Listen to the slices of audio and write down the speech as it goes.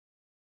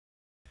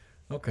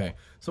Okay,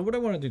 so what I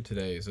want to do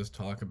today is just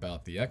talk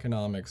about the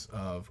economics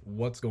of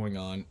what's going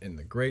on in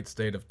the great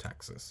state of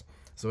Texas.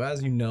 So,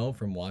 as you know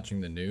from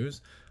watching the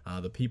news,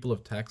 the people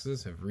of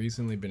Texas have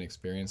recently been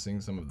experiencing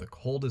some of the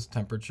coldest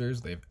temperatures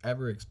they've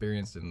ever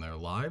experienced in their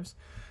lives.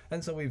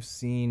 And so, we've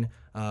seen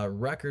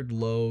record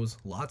lows,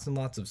 lots and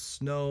lots of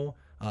snow,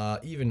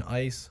 even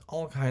ice,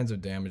 all kinds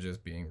of damages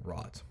being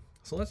wrought.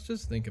 So, let's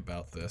just think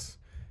about this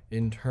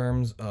in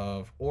terms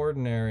of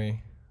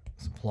ordinary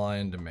supply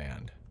and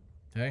demand.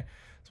 Okay,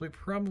 so we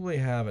probably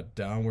have a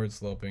downward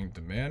sloping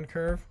demand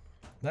curve.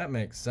 That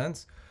makes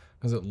sense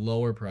because at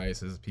lower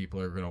prices, people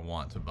are going to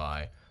want to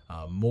buy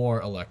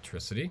more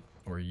electricity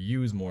or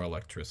use more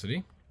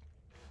electricity.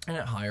 And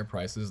at higher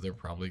prices, they're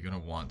probably going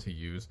to want to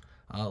use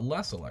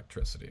less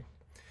electricity.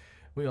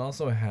 We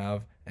also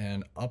have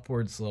an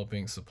upward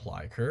sloping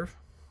supply curve.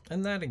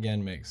 And that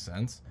again makes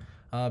sense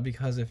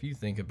because if you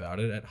think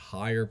about it, at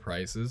higher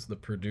prices, the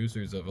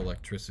producers of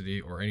electricity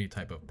or any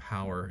type of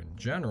power in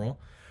general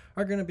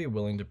are going to be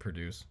willing to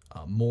produce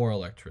more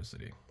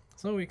electricity.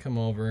 So we come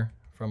over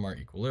from our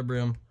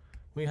equilibrium,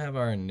 we have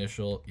our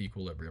initial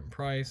equilibrium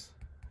price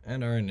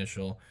and our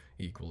initial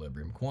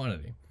equilibrium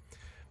quantity.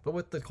 But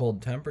with the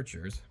cold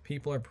temperatures,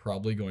 people are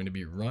probably going to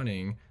be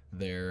running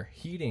their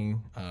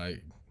heating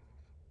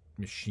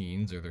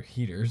machines or their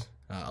heaters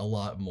a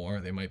lot more.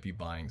 They might be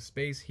buying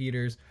space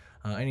heaters,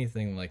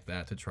 anything like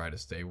that to try to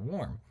stay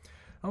warm.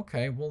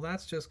 Okay, well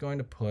that's just going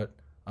to put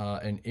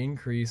an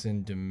increase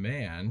in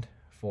demand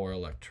for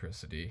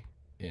electricity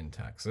in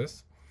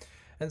Texas.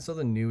 And so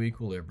the new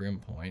equilibrium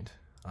point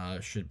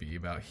should be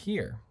about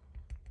here.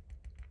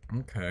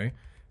 Okay,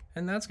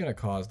 and that's going to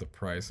cause the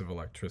price of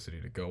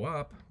electricity to go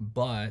up,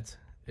 but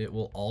it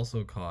will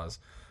also cause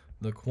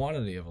the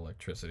quantity of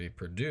electricity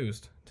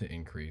produced to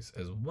increase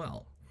as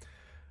well.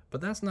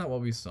 But that's not what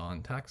we saw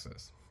in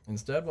Texas.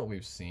 Instead, what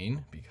we've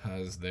seen,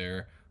 because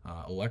their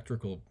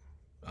electrical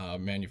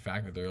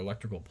their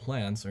electrical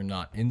plants are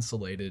not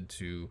insulated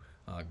to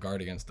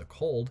guard against the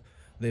cold,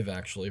 they've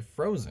actually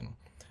frozen.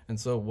 And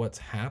so what's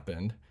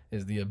happened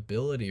is the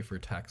ability for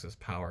Texas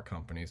power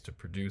companies to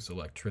produce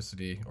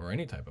electricity or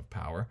any type of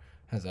power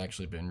has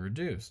actually been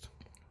reduced.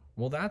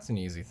 Well, that's an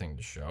easy thing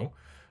to show.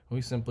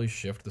 We simply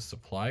shift the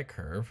supply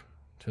curve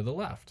to the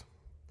left.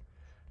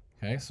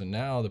 Okay, so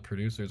now the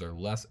producers are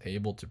less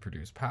able to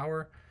produce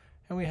power,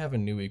 and we have a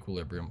new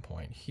equilibrium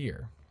point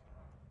here.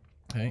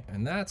 Okay,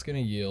 and that's going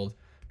to yield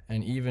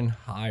an even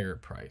higher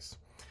price.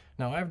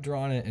 Now I've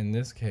drawn it in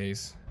this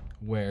case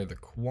where the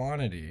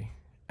quantity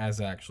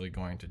is actually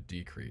going to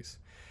decrease.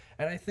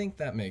 And I think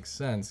that makes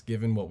sense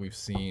given what we've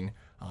seen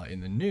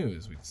in the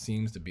news. It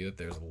seems to be that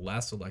there's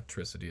less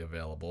electricity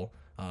available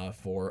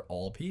for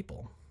all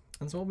people.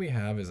 And so what we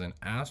have is an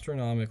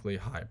astronomically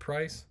high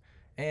price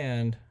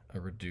and a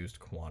reduced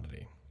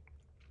quantity.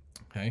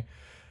 Okay,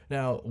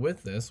 now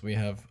with this we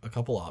have a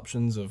couple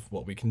options of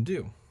what we can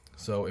do.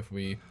 So if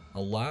we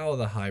allow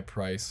the high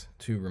price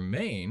to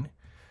remain,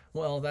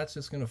 well, that's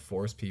just going to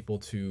force people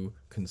to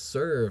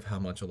conserve how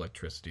much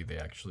electricity they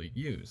actually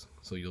use.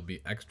 So you'll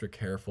be extra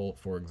careful,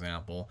 for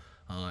example,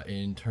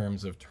 in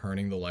terms of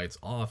turning the lights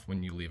off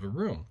when you leave a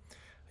room.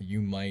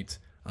 You might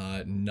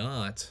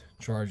not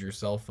charge your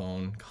cell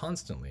phone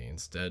constantly,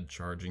 instead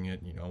charging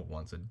it,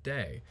 once a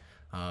day.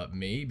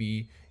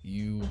 Maybe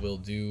you will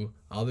do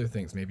other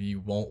things. Maybe you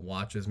won't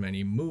watch as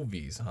many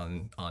movies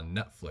on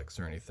Netflix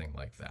or anything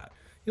like that.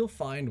 You'll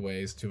find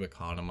ways to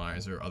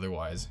economize or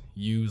otherwise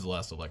use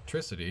less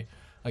electricity,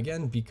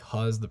 again,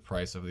 because the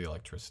price of the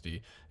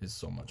electricity is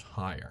so much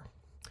higher.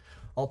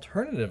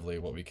 Alternatively,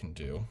 what we can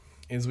do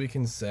is we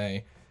can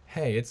say,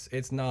 hey,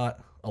 it's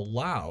not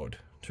allowed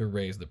to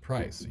raise the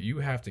price. You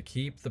have to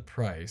keep the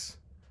price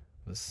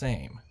the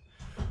same.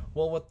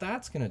 Well, what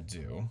that's going to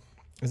do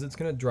is it's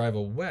going to drive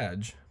a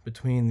wedge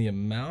between the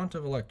amount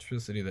of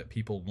electricity that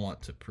people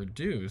want to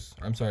produce,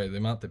 the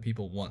amount that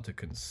people want to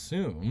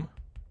consume,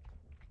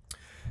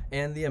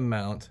 and the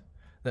amount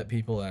that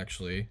people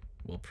actually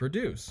will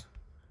produce.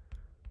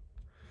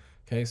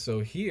 Okay, so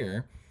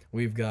here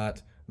we've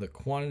got the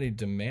quantity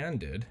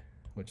demanded,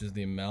 which is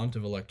the amount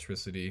of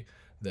electricity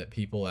that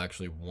people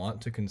actually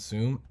want to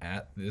consume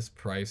at this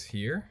price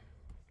here,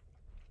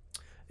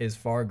 is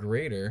far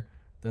greater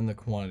than the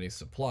quantity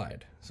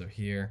supplied. So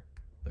here,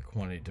 the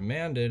quantity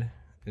demanded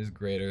is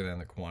greater than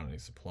the quantity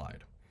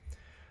supplied.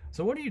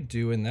 So what do you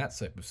do in that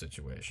type of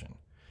situation?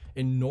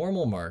 In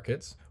normal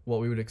markets, what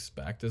we would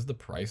expect is the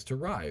price to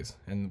rise.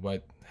 And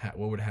what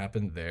would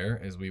happen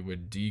there is we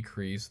would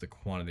decrease the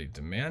quantity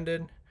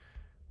demanded,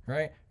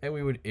 right? And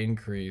we would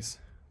increase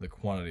the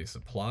quantity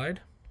supplied.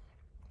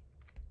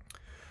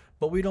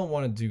 But we don't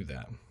want to do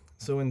that.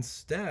 So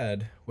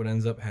instead, what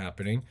ends up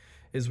happening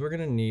is we're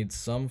going to need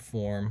some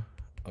form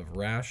of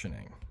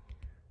rationing,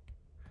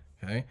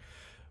 okay?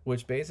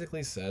 Which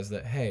basically says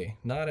that, hey,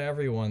 not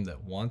everyone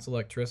that wants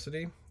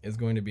electricity is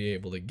going to be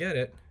able to get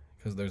it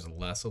because there's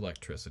less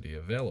electricity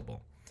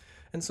available.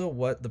 And so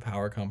what the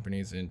power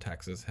companies in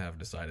Texas have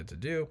decided to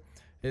do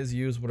is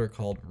use what are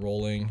called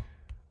rolling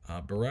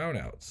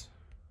brownouts.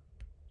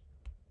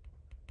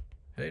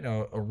 Okay,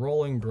 now a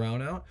rolling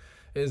brownout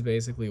is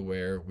basically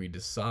where we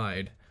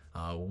decide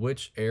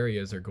which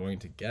areas are going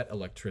to get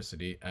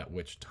electricity at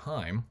which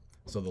time.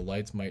 So the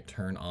lights might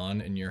turn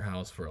on in your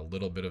house for a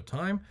little bit of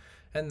time,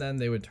 and then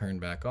they would turn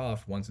back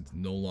off once it's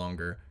no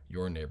longer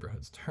your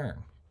neighborhood's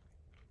turn.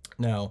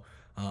 Now,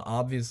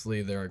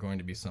 obviously, there are going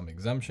to be some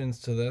exemptions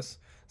to this.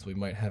 So we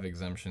might have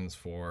exemptions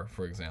for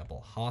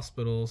example,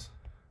 hospitals,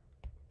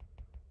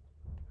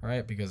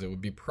 right? Because it would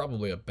be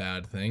probably a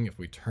bad thing if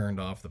we turned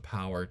off the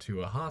power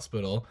to a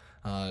hospital,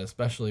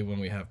 especially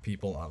when we have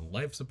people on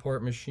life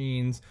support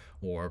machines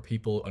or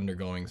people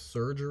undergoing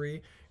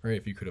surgery, right?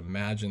 If you could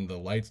imagine the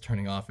lights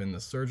turning off in the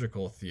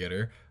surgical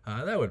theater,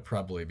 that would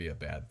probably be a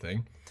bad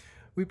thing.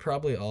 We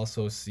probably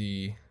also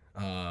see,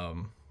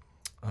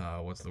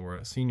 what's the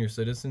word? Senior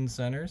citizen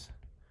centers.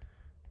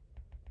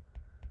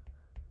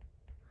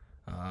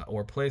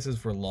 Or places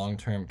for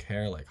long-term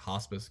care like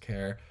hospice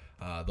care,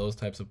 those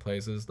types of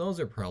places, those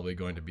are probably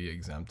going to be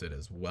exempted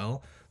as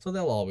well, so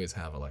they'll always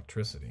have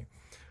electricity.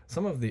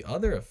 Some of the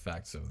other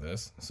effects of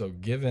this, so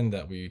given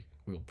that we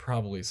will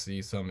probably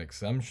see some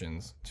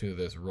exemptions to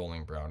this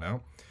rolling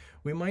brownout,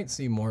 we might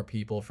see more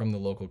people from the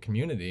local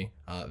community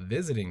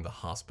visiting the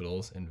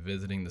hospitals and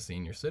visiting the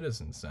senior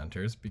citizen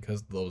centers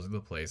because those are the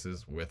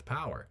places with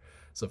power.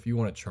 So if you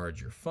want to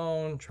charge your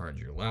phone, charge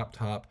your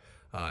laptop,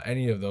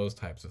 any of those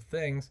types of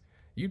things,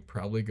 you'd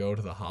probably go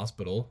to the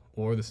hospital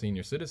or the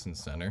senior citizen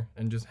center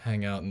and just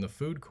hang out in the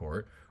food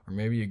court, or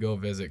maybe you go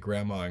visit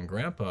grandma and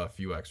grandpa a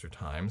few extra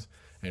times,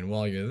 and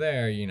while you're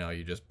there,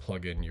 you just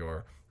plug in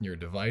your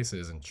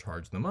devices and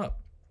charge them up.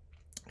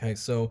 Okay,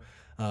 so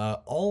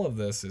all of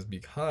this is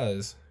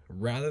because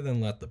rather than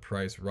let the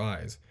price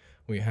rise,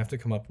 we have to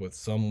come up with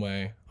some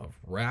way of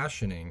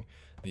rationing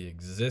the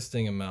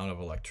existing amount of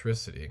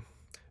electricity,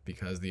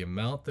 because the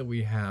amount that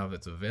we have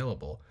that's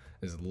available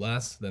is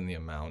less than the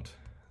amount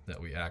that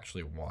we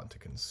actually want to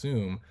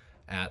consume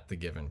at the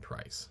given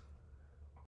price.